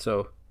apply that.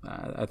 So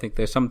I think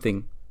there's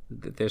something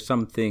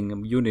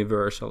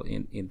universal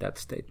in that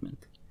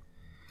statement.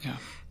 Yeah.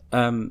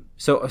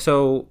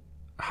 So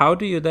how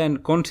do you then,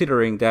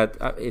 considering that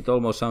it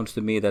almost sounds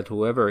to me that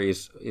whoever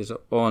is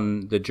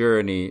on the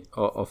journey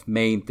of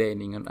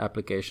maintaining an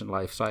application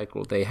life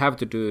cycle, they have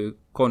to do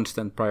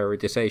constant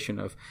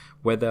prioritization of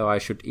whether I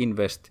should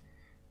invest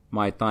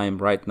my time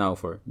right now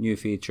for new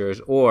features,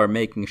 or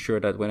making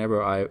sure that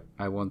whenever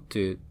I want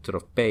to sort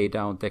of pay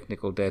down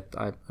technical debt,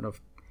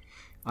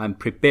 I'm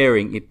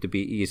preparing it to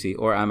be easy,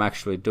 or I'm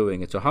actually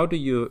doing it. So how do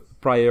you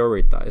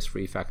prioritize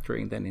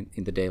refactoring then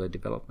in the daily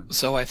development?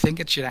 So I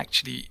think it should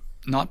actually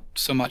not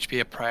so much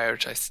be a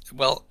prioritize.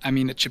 Well, I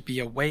mean, it should be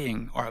a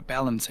weighing or a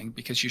balancing,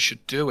 because you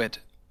should do it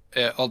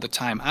all the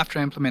time. After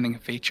implementing a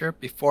feature,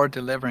 before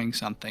delivering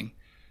something,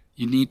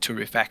 you need to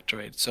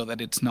refactor it so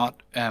that it's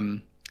not,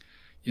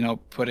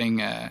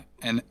 putting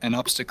an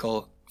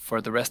obstacle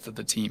for the rest of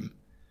the team.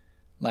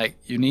 Like,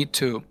 you need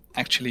to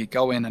actually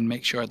go in and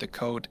make sure the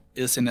code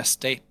is in a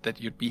state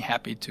that you'd be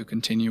happy to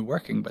continue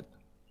working with,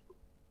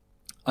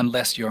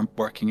 unless you're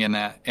working in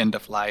a end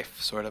of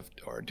life sort of,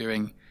 or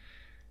doing,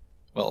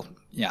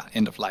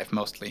 end of life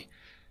mostly.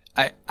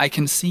 I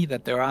can see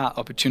that there are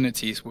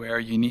opportunities where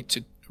you need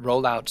to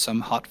roll out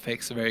some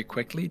hotfix very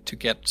quickly to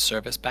get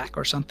service back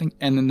or something,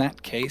 and in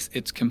that case,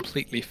 it's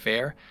completely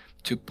fair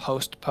to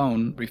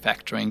postpone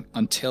refactoring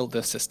until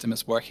the system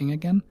is working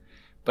again.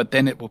 But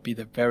then it will be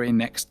the very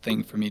next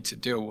thing for me to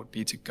do would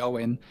be to go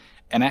in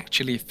and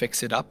actually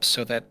fix it up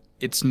so that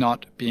it's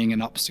not being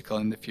an obstacle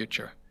in the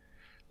future.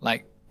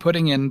 Like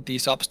putting in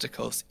these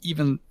obstacles,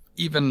 even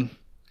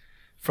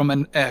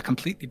from a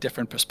completely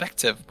different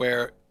perspective,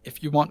 where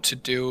if you want to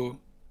do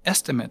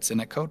estimates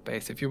in a code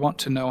base, if you want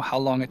to know how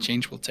long a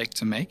change will take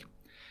to make,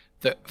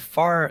 the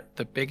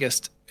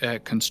biggest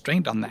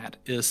constraint on that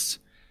is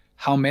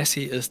how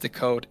messy is the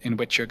code in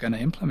which you're going to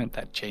implement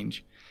that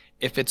change.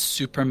 If it's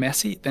super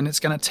messy, then it's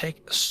going to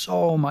take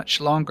so much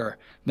longer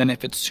than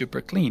if it's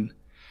super clean.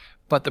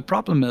 But the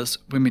problem is,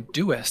 when we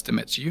do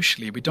estimates,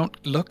 usually we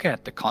don't look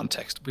at the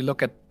context. We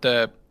look at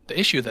the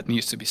issue that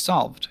needs to be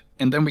solved,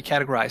 and then we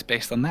categorize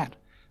based on that.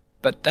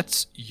 But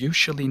that's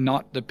usually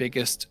not the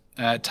biggest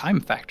time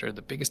factor.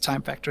 The biggest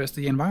time factor is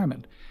the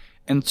environment.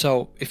 And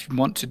so if you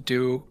want to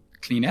do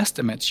clean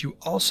estimates, you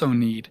also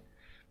need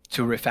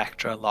to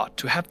refactor a lot,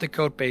 to have the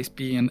code base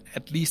be in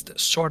at least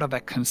sort of a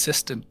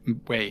consistent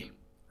way,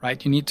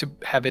 right? You need to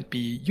have it be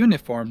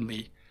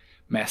uniformly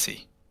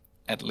messy,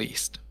 at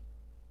least.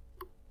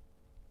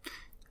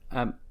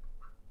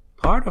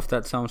 Part of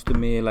that sounds to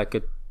me like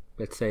a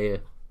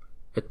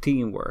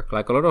teamwork.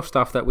 Like a lot of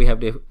stuff that we have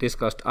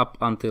discussed up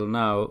until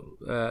now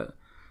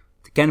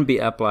can be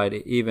applied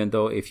even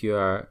though if you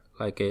are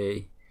like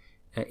a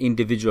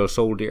individual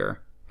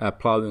soldier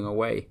plowing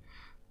away.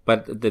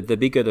 But the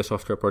bigger the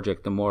software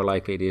project, the more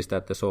likely it is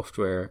that the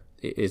software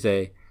is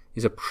a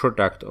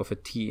product of a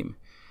team.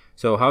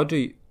 So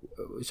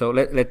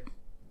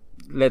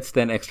let's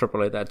then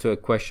extrapolate that to a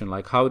question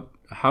like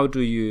how do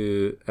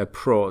you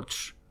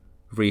approach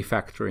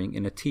refactoring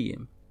in a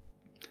team?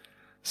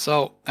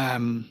 So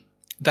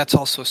that's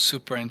also a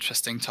super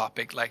interesting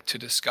topic, like to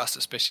discuss,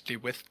 especially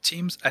with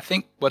teams. I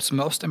think what's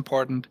most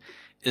important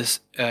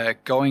is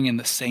going in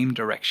the same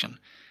direction.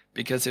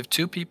 Because if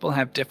two people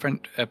have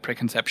different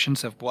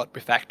preconceptions of what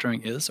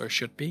refactoring is or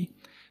should be,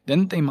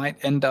 then they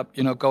might end up,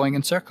 going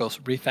in circles,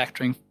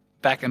 refactoring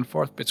back and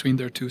forth between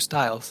their two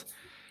styles.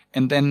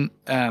 And then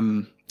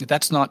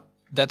that's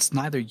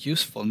neither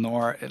useful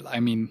nor,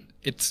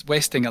 it's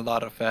wasting a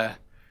lot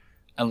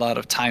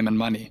of time and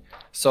money.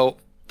 So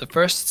the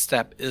first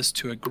step is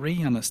to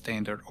agree on a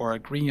standard or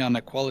agree on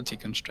a quality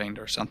constraint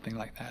or something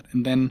like that.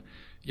 And then,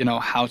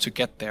 how to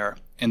get there,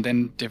 and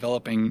then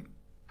developing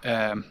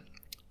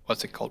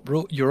what's it called,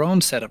 your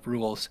own set of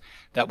rules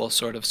that will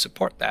sort of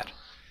support that.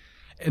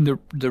 And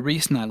the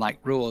reason I like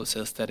rules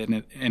is that it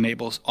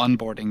enables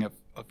onboarding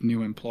of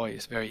new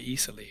employees very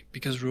easily,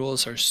 because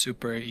rules are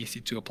super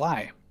easy to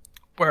apply.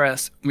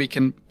 Whereas we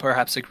can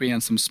perhaps agree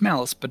on some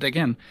smells, but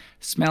again,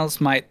 smells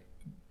might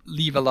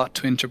leave a lot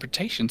to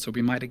interpretation, so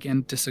we might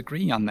again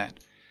disagree on that.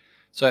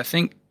 So I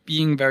think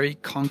being very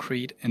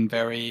concrete and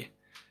very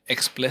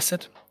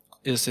explicit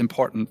is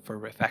important for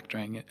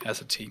refactoring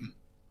as a team.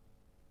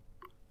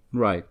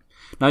 Right.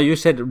 Now you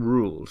said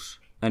rules,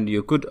 and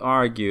you could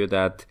argue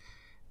that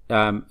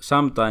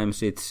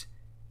sometimes it's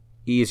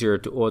easier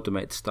to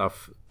automate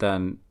stuff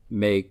than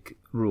make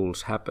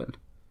rules happen.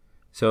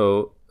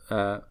 So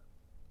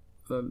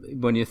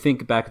when you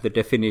think back the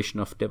definition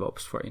of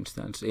DevOps, for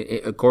instance,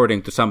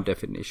 according to some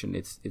definition,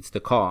 it's the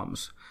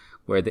CALMS,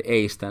 where the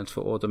A stands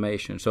for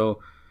automation.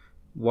 So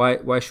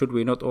why should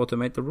we not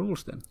automate the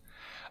rules then?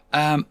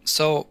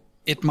 So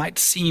it might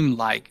seem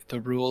like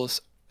the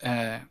rules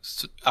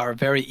are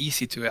very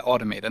easy to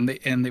automate,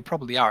 and they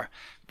probably are.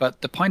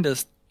 But the point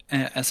is,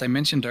 as I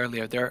mentioned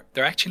earlier, they're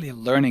actually a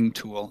learning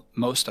tool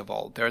most of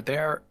all. They're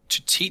there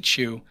to teach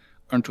you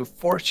and to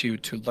force you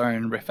to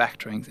learn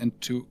refactoring and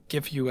to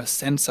give you a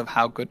sense of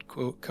how good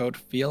code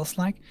feels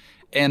like,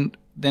 and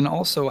then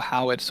also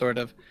how it sort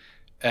of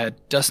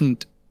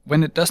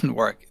when it doesn't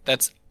work,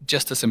 that's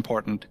just as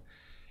important.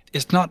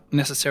 It's not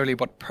necessarily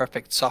what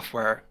perfect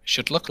software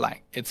should look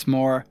like. It's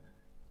more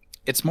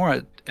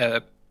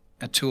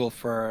a tool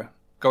for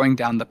going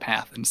down the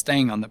path and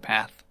staying on the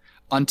path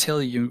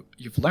until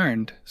you've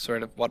learned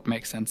sort of what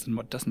makes sense and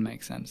what doesn't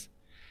make sense.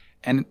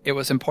 And it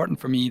was important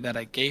for me that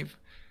I gave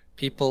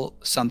people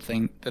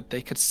something that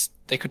they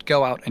could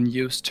go out and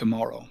use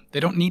tomorrow. They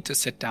don't need to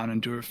sit down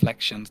and do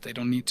reflections. They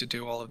don't need to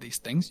do all of these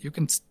things. You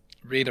can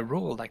read a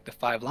rule like the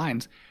 5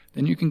 lines.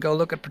 Then you can go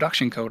look at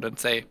production code and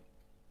say,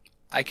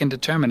 I can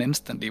determine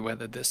instantly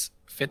whether this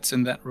fits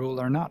in that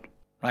rule or not,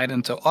 right?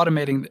 And so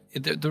automating,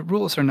 the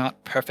rules are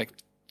not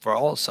perfect for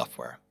all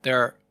software.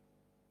 They're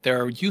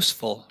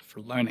useful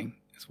for learning,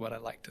 is what I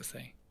like to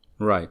say.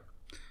 Right.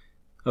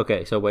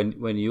 Okay, so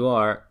when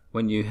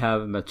you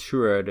have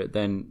matured,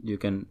 then you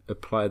can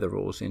apply the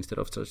rules instead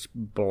of just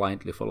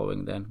blindly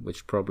following them,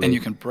 which probably... And you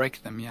can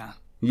break them, yeah.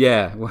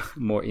 Yeah,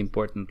 more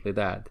importantly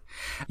that.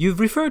 You've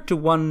referred to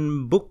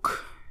one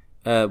book,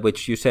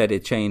 which you said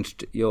it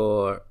changed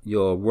your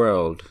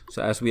world.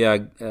 So as we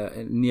are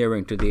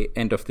nearing to the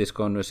end of this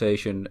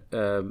conversation,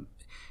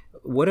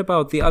 what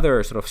about the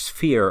other sort of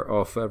sphere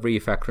of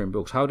refactoring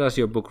books? How does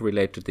your book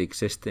relate to the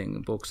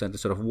existing books, and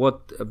sort of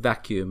what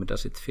vacuum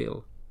does it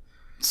fill?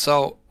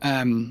 So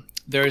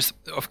there's,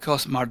 of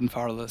course, Martin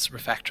Fowler's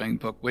refactoring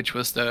book, which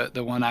was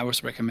the one I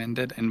was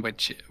recommended and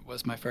which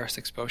was my first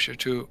exposure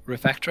to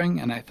refactoring.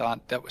 And I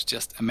thought that was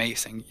just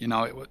amazing. You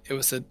know, it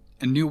was a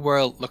new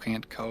world looking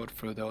at code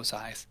through those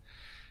eyes.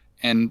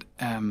 And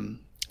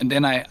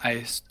then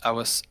I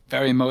was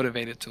very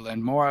motivated to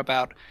learn more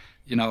about,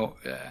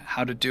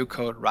 how to do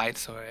code right.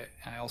 So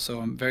I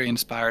also am very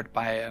inspired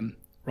by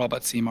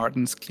Robert C.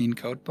 Martin's Clean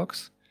Code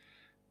books.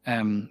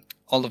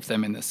 All of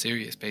them in the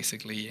series,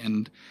 basically.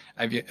 And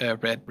I've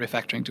read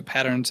Refactoring to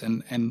Patterns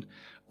and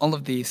all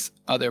of these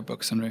other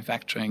books on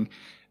refactoring.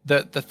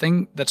 The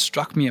thing that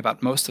struck me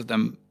about most of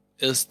them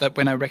is that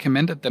when I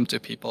recommended them to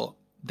people,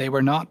 they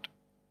were not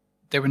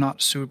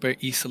super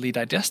easily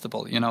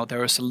digestible. There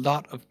was a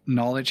lot of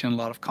knowledge and a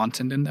lot of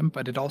content in them,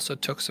 but it also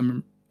took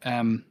some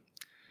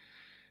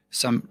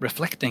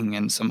reflecting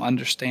and some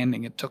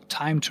understanding. It took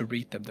time to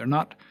read them. They're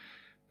not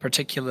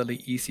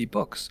particularly easy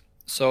books.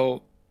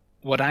 So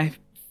what I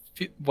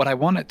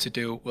wanted to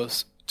do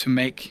was to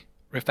make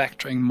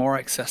refactoring more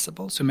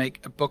accessible, to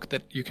make a book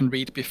that you can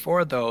read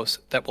before those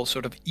that will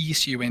sort of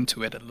ease you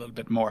into it a little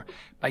bit more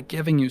by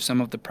giving you some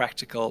of the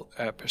practical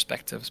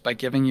perspectives, by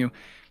giving you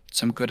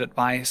some good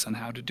advice on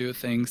how to do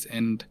things,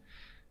 and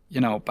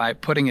by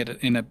putting it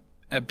in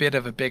a bit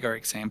of a bigger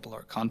example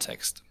or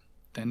context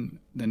than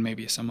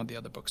maybe some of the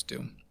other books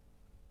do.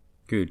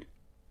 Good.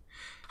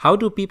 How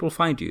do people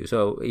find you?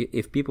 So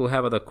if people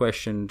have other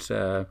questions,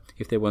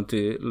 if they want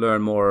to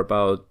learn more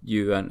about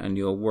you and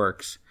your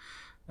works.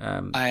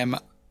 I am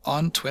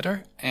on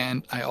Twitter,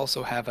 and I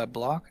also have a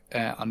blog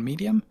on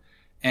Medium,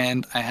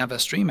 and I have a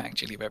stream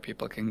actually where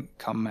people can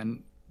come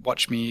and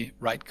watch me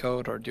write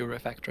code or do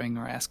refactoring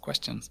or ask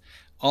questions.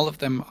 All of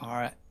them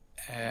are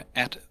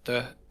at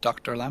the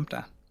Dr.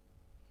 Lambda.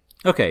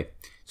 Okay,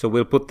 so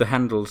we'll put the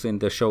handles in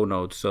the show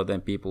notes, so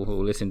then people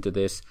who listen to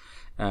this,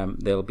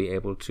 they'll be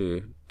able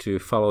to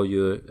follow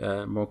you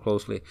more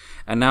closely.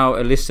 And now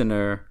a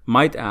listener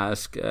might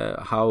ask,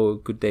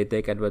 how could they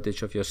take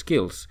advantage of your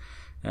skills?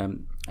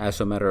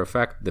 As a matter of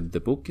fact, the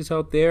book is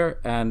out there,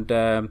 and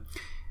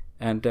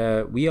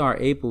we are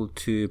able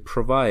to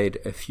provide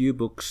a few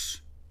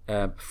books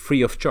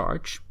free of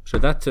charge. So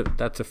that's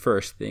a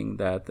first thing,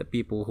 that the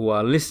people who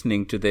are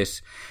listening to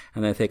this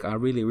and they think, I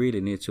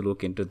really need to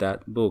look into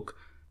that book,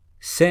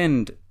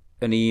 send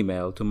an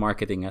email to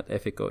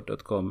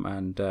marketing@efficode.com,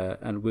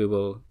 and we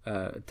will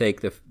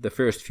take the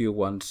first few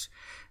ones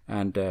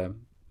and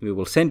we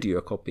will send you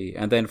a copy.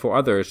 And then for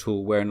others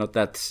who were not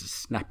that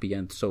snappy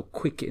and so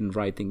quick in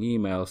writing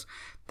emails,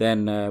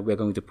 then we're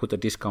going to put a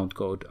discount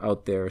code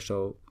out there.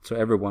 So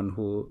everyone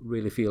who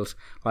really feels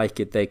like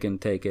it, they can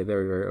take a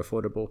very, very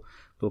affordable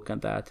look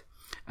at that.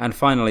 And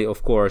finally,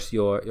 of course,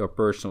 your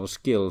personal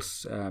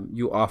skills.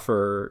 You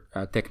offer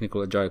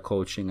technical agile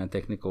coaching and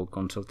technical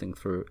consulting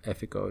through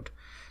Efficode.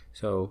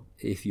 So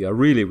if you are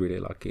really, really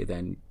lucky,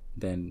 then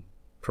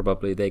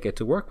probably they get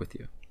to work with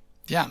you.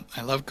 Yeah,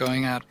 I love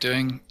going out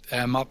doing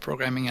mob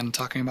programming and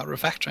talking about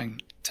refactoring,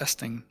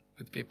 testing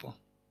with people.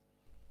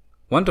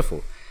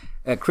 Wonderful.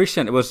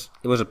 Christian, it was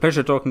a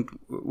pleasure talking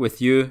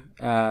with you,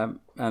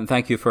 and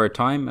thank you for your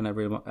time, and I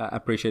really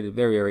appreciate it.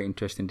 Very, very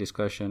interesting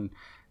discussion.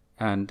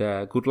 And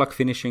good luck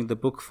finishing the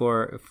book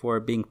for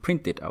being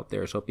printed out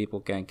there so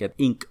people can get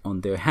ink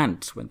on their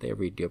hands when they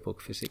read your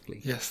book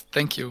physically. Yes,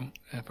 thank you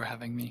for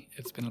having me.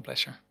 It's been a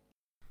pleasure.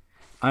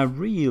 I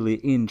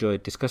really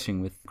enjoyed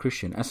discussing with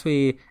Christian. As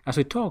we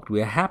talked,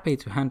 we are happy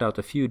to hand out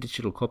a few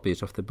digital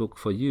copies of the book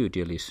for you,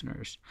 dear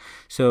listeners.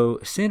 So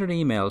send an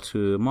email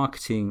to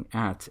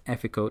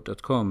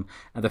marketing@efficode.com,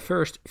 and the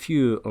first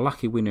few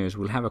lucky winners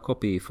will have a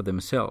copy for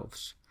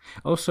themselves.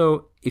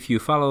 Also, if you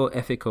follow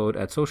Efficode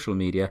at social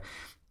media,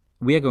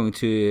 we are going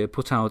to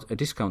put out a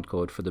discount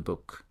code for the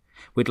book.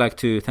 We'd like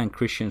to thank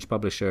Christian's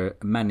publisher,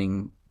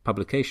 Manning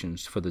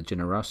Publications, for the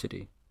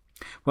generosity.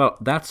 Well,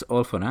 that's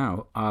all for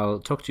now. I'll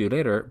talk to you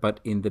later, but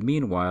in the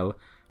meanwhile,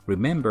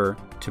 remember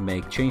to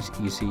make change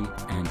easy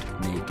and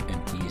make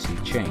an easy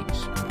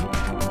change.